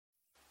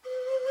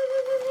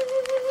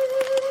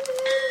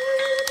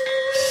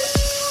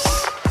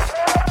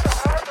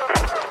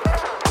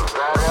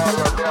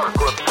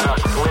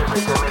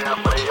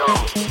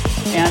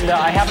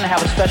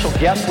have a special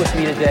guest with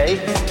me today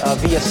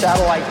via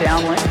satellite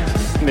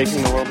downlink.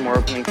 Making the world more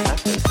open and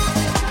connected.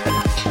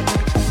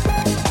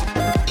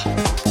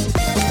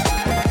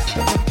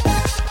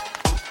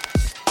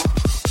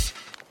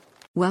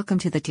 Welcome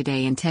to the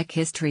Today in Tech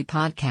History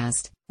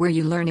podcast, where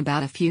you learn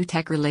about a few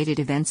tech-related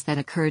events that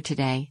occurred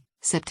today,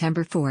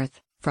 September 4th,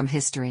 from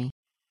history.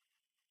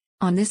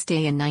 On this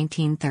day in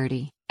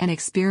 1930, an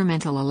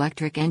experimental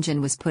electric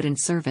engine was put in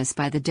service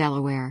by the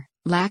Delaware,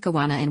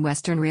 Lackawanna and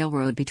Western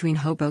Railroad between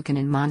Hoboken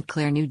and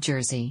Montclair, New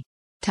Jersey.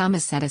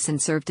 Thomas Edison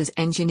served as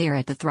engineer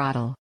at the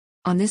throttle.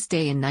 On this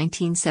day in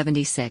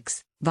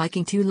 1976,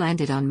 Viking 2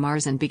 landed on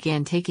Mars and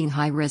began taking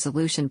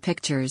high-resolution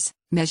pictures,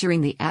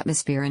 measuring the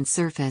atmosphere and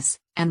surface,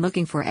 and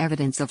looking for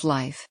evidence of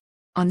life.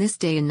 On this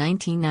day in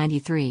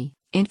 1993,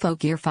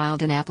 Infogear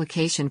filed an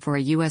application for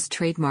a U.S.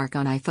 trademark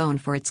on iPhone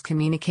for its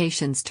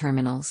communications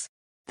terminals.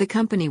 The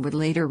company would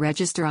later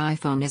register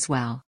iPhone as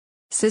well.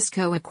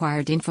 Cisco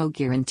acquired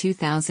Infogear in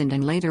 2000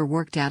 and later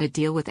worked out a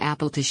deal with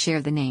Apple to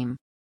share the name.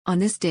 On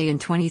this day in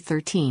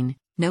 2013,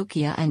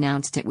 Nokia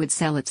announced it would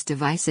sell its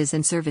Devices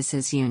and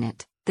Services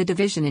unit, the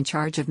division in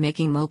charge of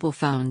making mobile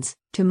phones,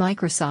 to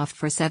Microsoft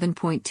for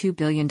 $7.2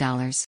 billion.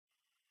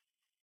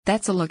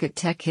 That's a look at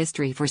tech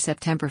history for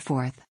September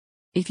 4th.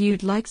 If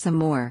you'd like some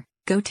more,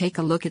 go take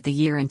a look at the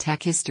year in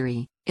tech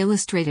history,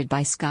 illustrated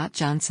by Scott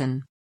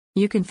Johnson.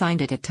 You can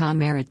find it at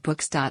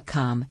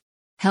tommerrittbooks.com.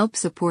 Help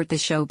support the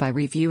show by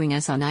reviewing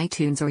us on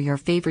iTunes or your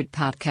favorite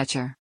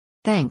podcatcher.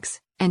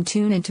 Thanks, and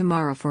tune in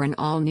tomorrow for an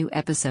all-new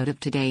episode of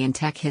Today in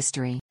Tech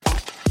History.